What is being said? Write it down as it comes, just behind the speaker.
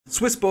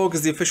SwissBorg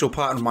is the official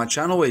partner of my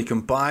channel where you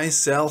can buy,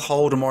 sell,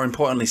 hold, and more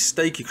importantly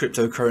stake your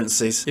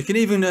cryptocurrencies. You can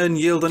even earn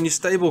yield on your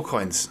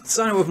stablecoins.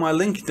 Sign up with my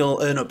link and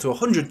you'll earn up to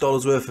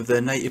 $100 worth of their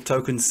native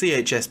token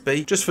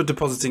CHSB just for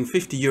depositing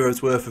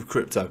 €50 worth of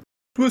crypto.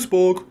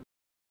 SwissBorg.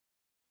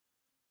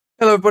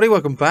 Hello everybody,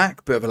 welcome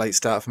back. Bit of a late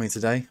start for me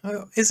today.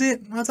 Is it?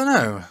 I don't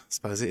know. I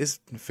suppose it is.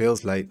 It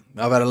feels late.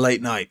 I've had a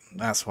late night,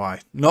 that's why.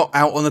 Not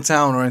out on the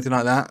town or anything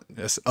like that,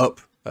 just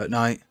up at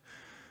night.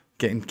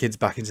 Getting kids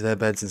back into their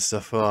beds and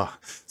stuff. Oh.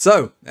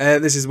 So,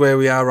 this is where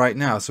we are right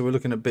now. So we're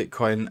looking at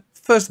Bitcoin.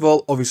 First of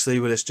all, obviously,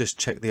 let's just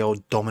check the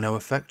old domino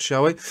effect,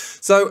 shall we?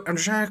 So,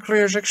 exactly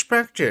as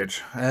expected,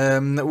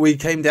 we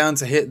came down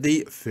to hit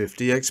the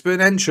 50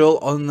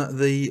 exponential on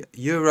the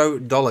euro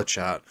dollar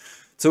chart.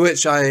 To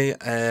which I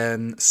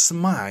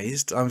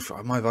surmised,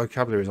 my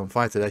vocabulary is on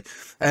fire today,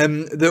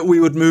 that we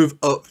would move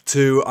up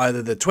to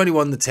either the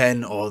 21, the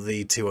 10, or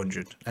the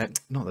 200.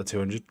 Not the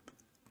 200.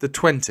 The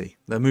 20,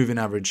 the moving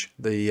average,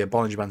 the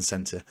Bollinger Band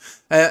Center,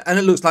 and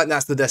it looks like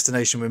that's the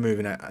destination we're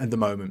moving at the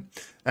moment.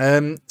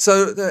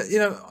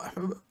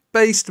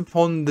 Based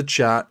upon the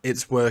chart,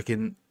 it's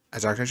working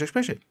as I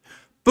expected.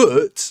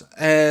 But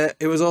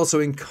it was also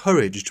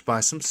encouraged by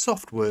some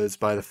soft words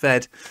by the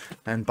Fed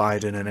and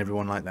Biden and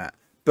everyone like that.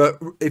 But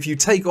if you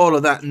take all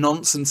of that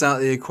nonsense out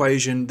of the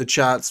equation, the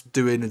chart's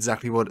doing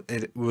exactly what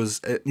it was,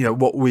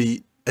 what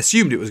we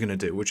assumed it was going to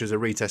do, which is a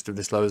retest of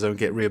this lower zone,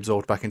 get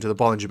reabsorbed back into the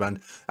Bollinger Band,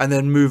 and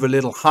then move a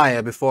little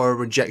higher before a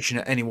rejection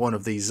at any one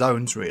of these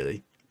zones,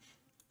 really.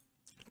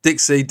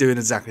 Dixie doing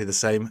exactly the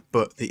same,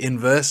 but the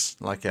inverse,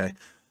 like the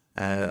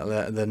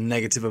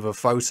negative of a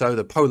photo,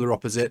 the polar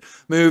opposite,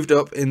 moved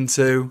up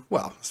into,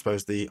 well, I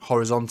suppose the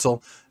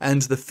horizontal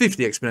and the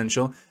 50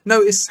 exponential.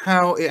 Notice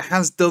how it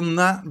has done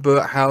that,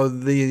 but how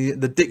the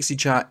Dixie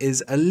chart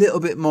is a little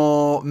bit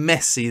more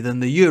messy than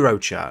the Euro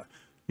chart.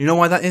 You know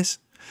why that is?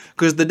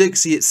 Because the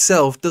Dixie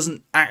itself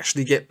doesn't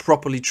actually get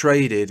properly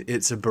traded.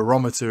 It's a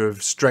barometer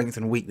of strength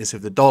and weakness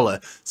of the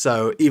dollar.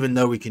 So even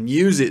though we can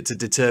use it to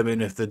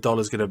determine if the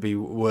dollar's going to be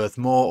worth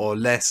more or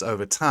less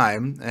over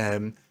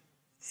time,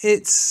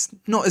 it's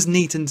not as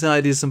neat and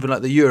tidy as something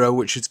like the Euro,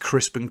 which is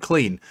crisp and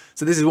clean.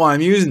 So this is why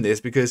I'm using this,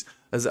 because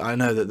as I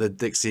know that the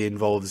Dixie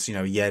involves,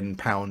 yen,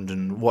 pound,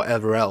 and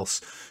whatever else,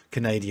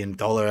 Canadian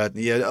dollar,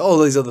 all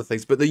these other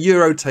things. But the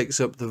Euro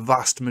takes up the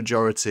vast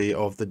majority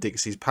of the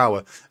Dixie's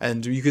power.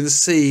 And you can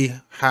see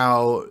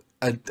how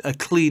a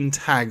clean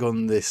tag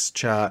on this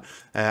chart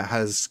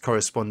has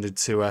corresponded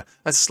to a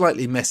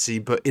slightly messy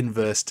but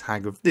inverse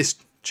tag of this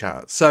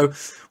chart. So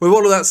with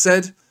all of that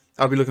said,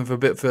 I'll be looking for a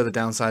bit further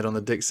downside on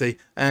the Dixie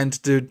and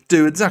to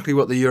do exactly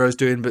what the Euro's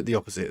doing, but the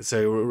opposite.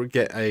 So we'll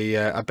get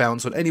a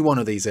bounce on any one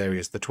of these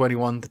areas, the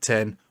 21, the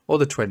 10, or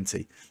the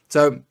 20.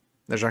 So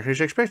that's exactly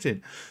as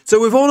expected.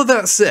 So with all of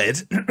that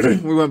said,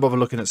 we won't bother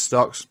looking at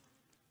stocks.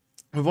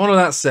 With all of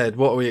that said,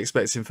 what are we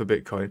expecting for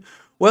Bitcoin?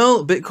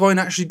 Well, Bitcoin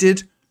actually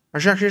did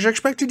exactly as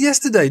expected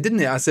yesterday, didn't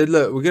it? I said,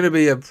 look, we're going to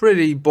be a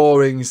pretty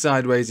boring,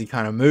 sidewaysy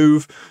kind of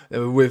move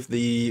with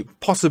the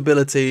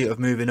possibility of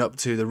moving up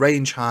to the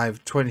range high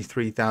of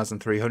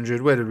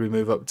 23,300. Where did we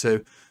move up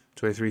to?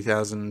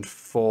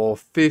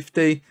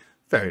 23,450.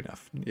 Fair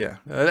enough. Yeah.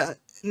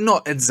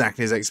 Not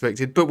exactly as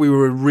expected, but we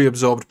were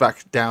reabsorbed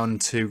back down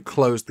to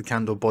close the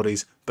candle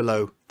bodies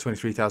below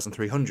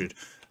 23,300.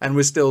 And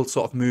we're still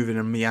sort of moving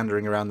and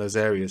meandering around those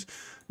areas.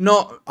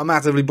 Not a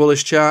massively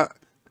bullish chart.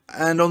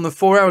 And on the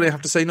 4 hourly, I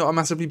have to say, not a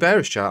massively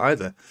bearish chart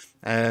either.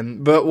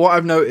 But what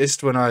I've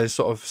noticed when I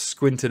sort of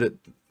squinted at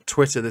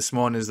Twitter this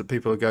morning is that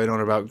people are going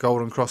on about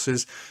golden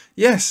crosses.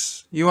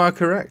 Yes, you are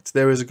correct.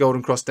 There is a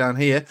golden cross down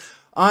here.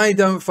 I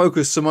don't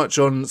focus so much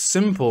on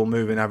simple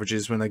moving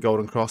averages when they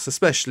golden cross,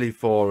 especially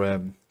for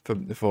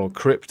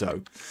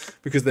crypto,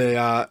 because they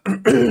are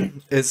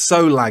it's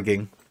so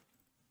lagging.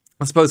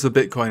 I suppose for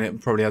Bitcoin it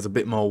probably has a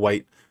bit more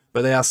weight,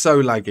 but they are so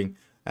lagging.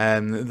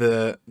 And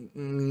let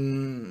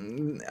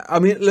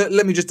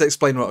me just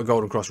explain what a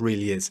golden cross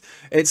really is.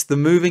 It's the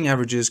moving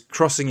averages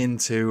crossing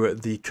into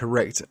the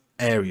correct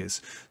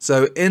areas.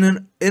 So in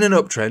an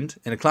uptrend,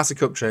 in a classic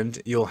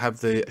uptrend, you'll have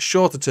the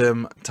shorter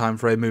term time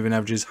frame moving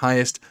averages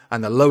highest,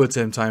 and the lower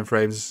term time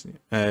frames,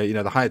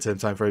 the higher term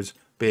time frames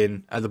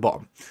being at the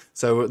bottom.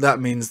 So that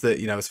means that,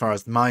 as far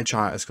as my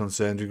chart is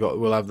concerned,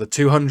 we'll have the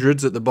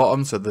 200s at the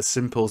bottom, so the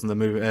simples and the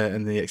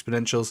and the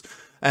exponentials,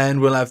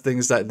 and we'll have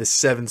things like the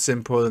 7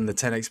 simple and the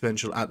 10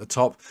 exponential at the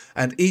top,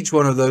 and each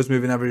one of those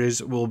moving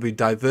averages will be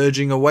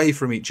diverging away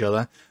from each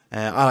other.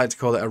 I like to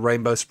call it a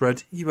rainbow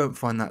spread. You won't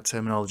find that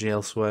terminology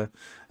elsewhere,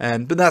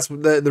 but that's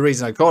the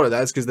reason I call it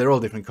that is because they're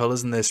all different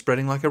colors and they're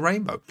spreading like a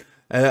rainbow.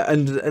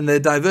 And they're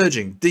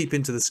diverging deep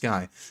into the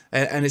sky,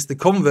 and it's the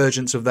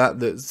convergence of that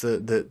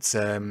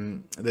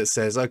that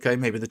says, okay,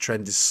 maybe the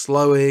trend is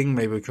slowing,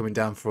 maybe we're coming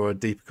down for a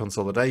deeper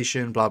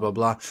consolidation, blah blah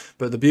blah.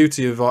 But the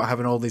beauty of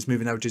having all these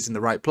moving averages in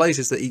the right place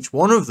is that each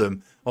one of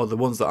them, or the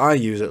ones that I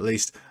use at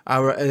least,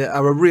 are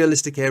a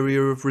realistic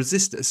area of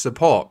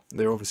support.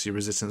 They're obviously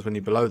resistance when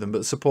you're below them,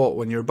 but support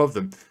when you're above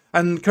them.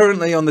 And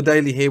currently on the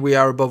daily here, we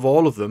are above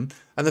all of them.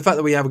 And the fact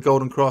that we have a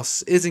golden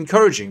cross is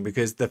encouraging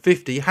because the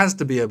 50 has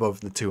to be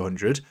above the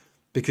 200.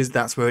 because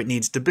that's where it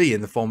needs to be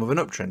in the form of an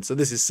uptrend. So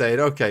this is saying,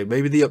 okay,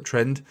 maybe the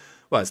uptrend,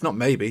 well, it's not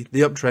maybe,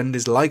 the uptrend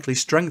is likely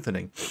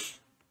strengthening.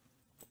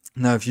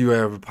 Now, if you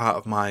are a part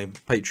of my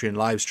Patreon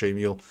live stream,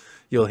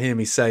 you'll hear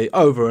me say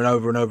over and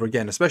over and over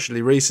again,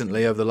 especially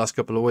recently over the last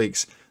couple of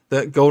weeks,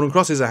 that golden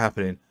crosses are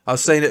happening. I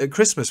was saying it at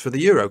Christmas for the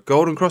euro,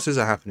 golden crosses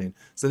are happening.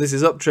 So this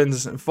is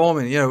uptrends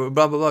forming, you know,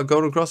 blah, blah, blah,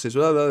 golden crosses,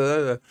 blah, blah,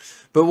 blah, blah.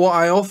 But what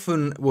I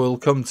often will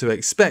come to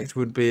expect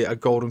would be a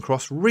golden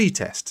cross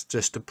retest,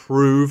 just to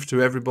prove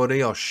to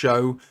everybody or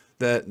show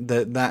that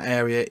that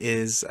area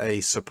is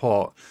a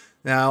support.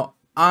 Now,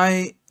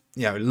 I,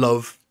 you know,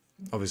 love,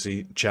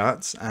 obviously,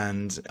 charts,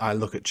 and I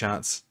look at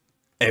charts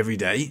every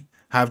day,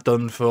 have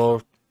done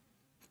for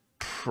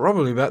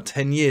probably about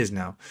 10 years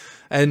now.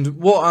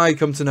 And what I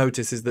come to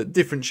notice is that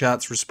different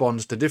charts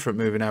respond to different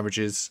moving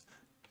averages.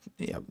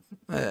 Yeah,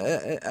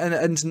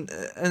 and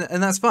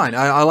that's fine.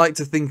 I like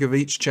to think of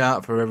each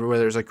chart for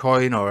whether it's a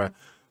coin or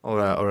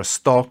a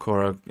stock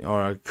or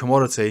a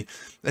commodity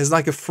as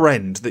like a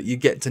friend that you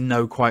get to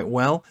know quite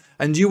well,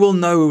 and you will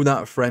know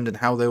that friend and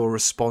how they will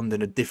respond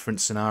in a different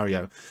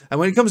scenario. And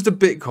when it comes to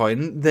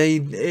Bitcoin,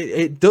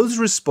 it does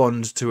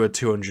respond to a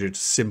 200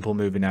 simple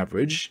moving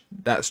average.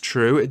 That's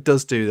true, it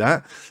does do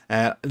that.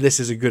 This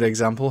is a good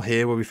example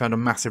here where we found a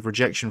massive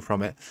rejection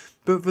from it.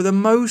 But for the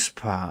most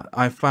part,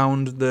 I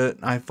find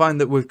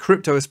that with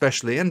crypto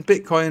especially, and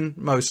Bitcoin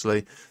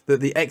mostly, that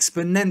the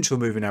exponential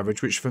moving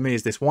average, which for me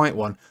is this white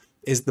one,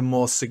 is the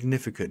more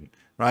significant,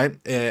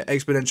 right?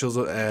 Exponentials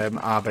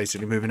are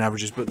basically moving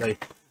averages, but they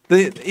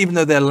even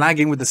though they're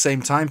lagging with the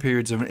same time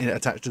periods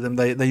attached to them,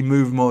 they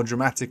move more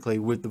dramatically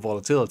with the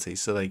volatility,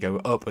 so they go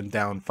up and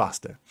down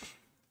faster.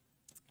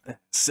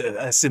 It's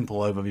a simple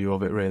overview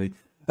of it, really.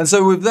 And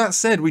so with that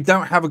said, we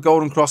don't have a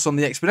golden cross on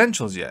the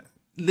exponentials yet.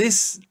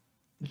 This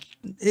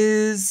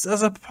is, I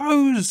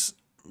suppose,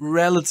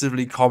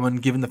 relatively common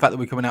given the fact that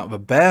we're coming out of a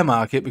bear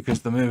market,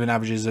 because the moving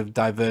averages have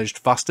diverged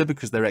faster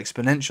because they're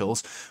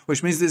exponentials,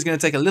 which means that it's going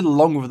to take a little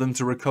longer for them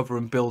to recover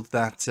and build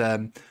that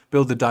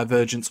build the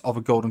divergence of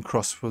a golden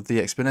cross with the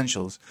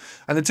exponentials.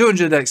 And the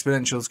 200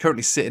 exponentials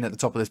currently sitting at the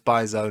top of this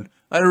buy zone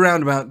at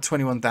around about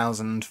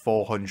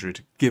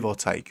 21,400, give or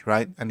take,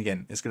 right? And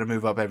again, it's going to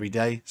move up every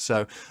day.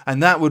 So,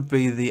 and that would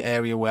be the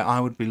area where I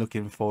would be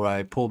looking for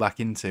a pullback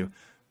into.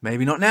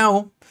 Maybe not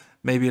now,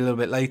 maybe a little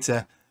bit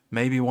later,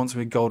 maybe once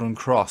we golden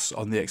cross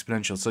on the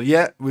exponential. So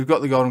yeah, we've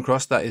got the golden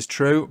cross, that is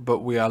true, but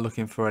we are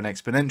looking for an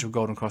exponential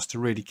golden cross to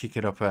really kick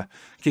it up a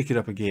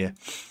gear.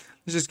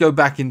 Let's just go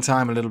back in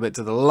time a little bit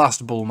to the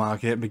last bull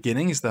market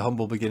beginnings, the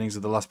humble beginnings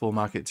of the last bull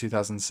market,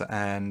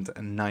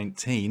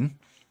 2019.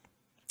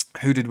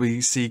 Who did we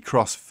see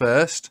cross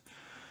first?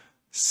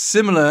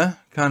 Similar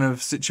kind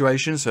of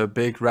situation, so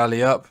big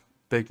rally up,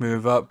 big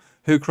move up.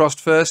 Who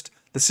crossed first?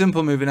 The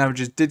simple moving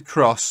averages did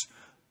cross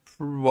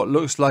what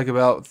looks like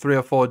about 3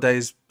 or 4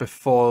 days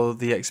before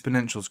the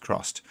exponentials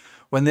crossed.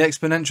 When the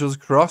exponentials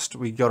crossed,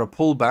 we got a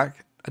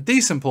pullback, a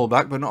decent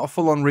pullback, but not a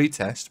full-on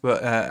retest,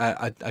 but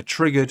a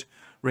triggered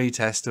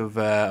retest of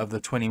the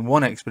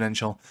 21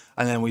 exponential,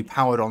 and then we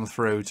powered on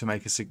through to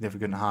make a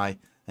significant high,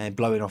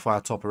 blowing off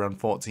our top around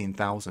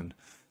 14,000.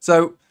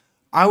 So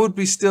I would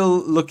be still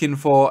looking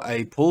for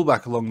a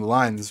pullback along the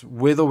lines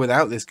with or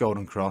without this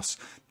golden cross,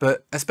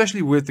 but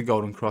especially with the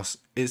golden cross,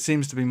 it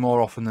seems to be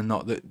more often than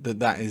not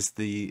that is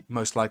the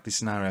most likely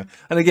scenario.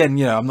 And again,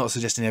 you know, I'm not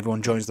suggesting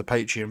everyone joins the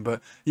Patreon,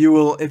 but you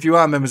will, if you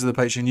are members of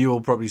the Patreon, you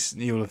will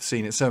have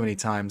seen it so many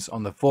times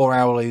on the 4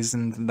 hourlies,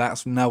 and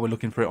that's now we're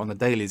looking for it on the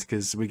dailies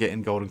because we're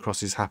getting golden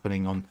crosses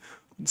happening on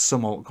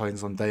some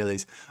altcoins on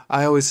dailies.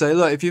 I always say,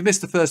 look, if you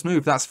missed the first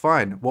move, that's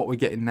fine. What we're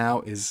getting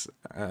now is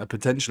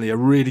potentially a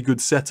really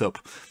good setup.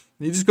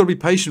 You just got to be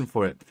patient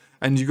for it,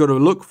 and you've got to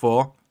look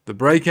for the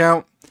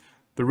breakout,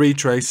 the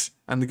retrace,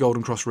 and the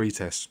golden cross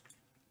retest.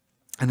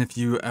 And if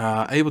you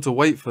are able to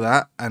wait for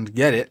that and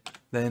get it,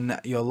 then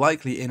you're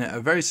likely in a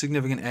very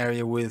significant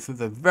area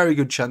with a very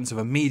good chance of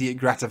immediate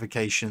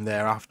gratification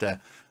thereafter.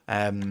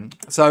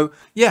 So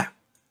yeah,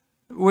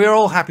 we're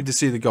all happy to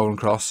see the golden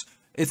cross.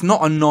 It's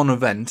not a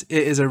non-event,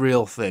 it is a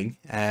real thing.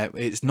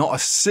 It's not a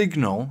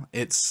signal,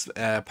 it's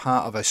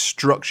part of a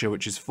structure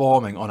which is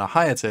forming on a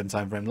higher term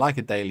time frame, like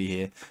a daily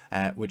here,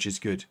 which is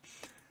good.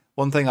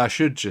 One thing I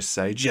should just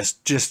say,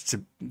 just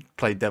to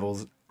play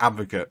devil's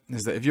advocate,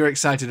 is that if you're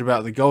excited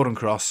about the golden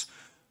cross,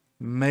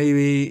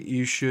 maybe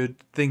you should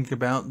think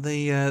about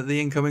the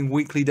incoming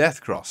weekly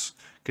death cross,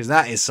 because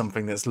that is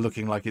something that's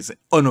looking like it's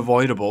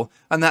unavoidable,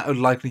 and that would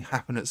likely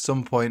happen at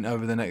some point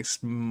over the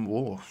next,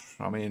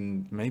 I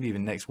mean, maybe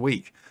even next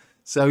week.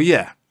 So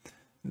yeah,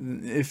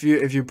 if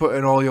you put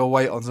in all your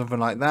weight on something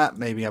like that,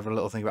 maybe have a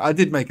little think about it. I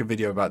did make a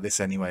video about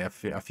this anyway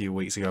a few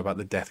weeks ago about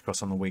the death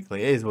cross on the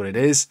weekly. It is what it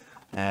is.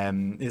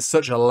 It's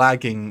such a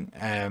lagging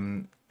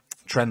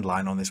trend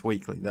line on this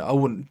weekly that I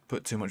wouldn't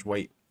put too much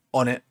weight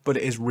on it, but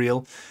it is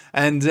real.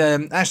 And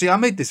actually, I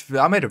made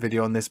a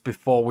video on this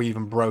before we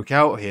even broke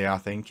out here, I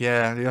think.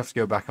 Yeah, you have to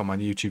go back on my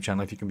YouTube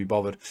channel if you can be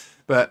bothered.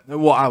 But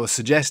what I was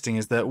suggesting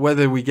is that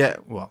whether we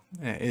get, well,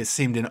 it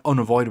seemed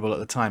unavoidable at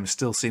the time,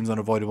 still seems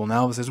unavoidable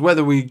now, is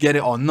whether we get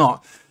it or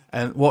not,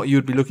 And what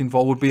you'd be looking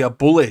for would be a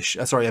bearish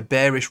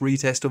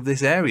retest of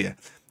this area,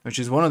 which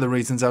is one of the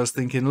reasons I was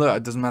thinking, look,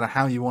 it doesn't matter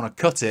how you want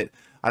to cut it.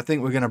 I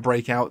think we're going to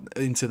break out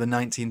into the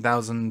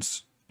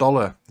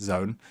 $19,000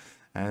 zone,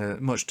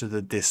 much to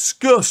the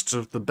disgust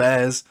of the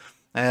bears.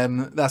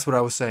 That's what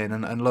I was saying,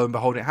 and lo and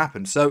behold, it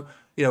happened. So,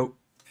 you know,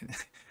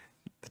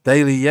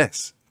 daily,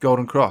 yes,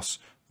 golden cross.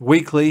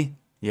 Weekly,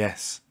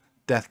 yes,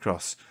 death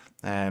cross.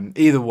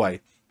 Either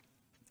way,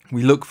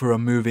 we look for a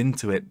move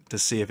into it to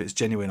see if it's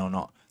genuine or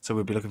not. So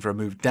we'll be looking for a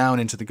move down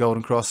into the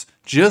golden cross,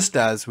 just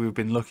as we've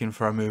been looking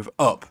for a move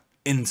up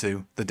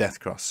into the death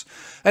cross.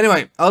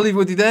 Anyway, I'll leave it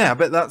with you there. I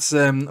bet that's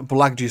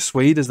blagged you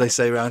Swede, as they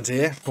say around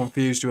here,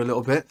 confused you a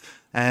little bit.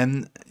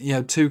 You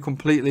know, two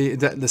completely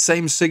the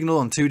same signal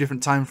on two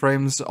different time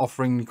frames,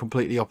 offering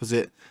completely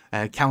opposite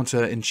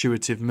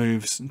counter-intuitive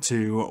moves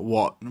to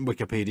what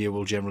Wikipedia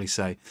will generally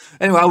say.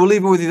 Anyway, I will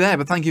leave it with you there,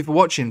 but thank you for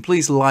watching.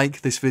 Please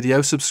like this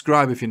video,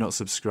 subscribe if you're not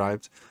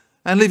subscribed,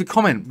 and leave a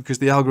comment, because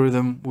the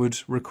algorithm would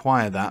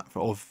require that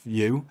of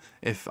you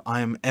if I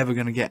am ever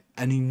going to get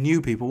any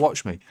new people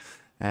watch me.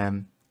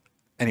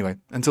 Anyway,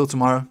 until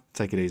tomorrow,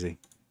 take it easy.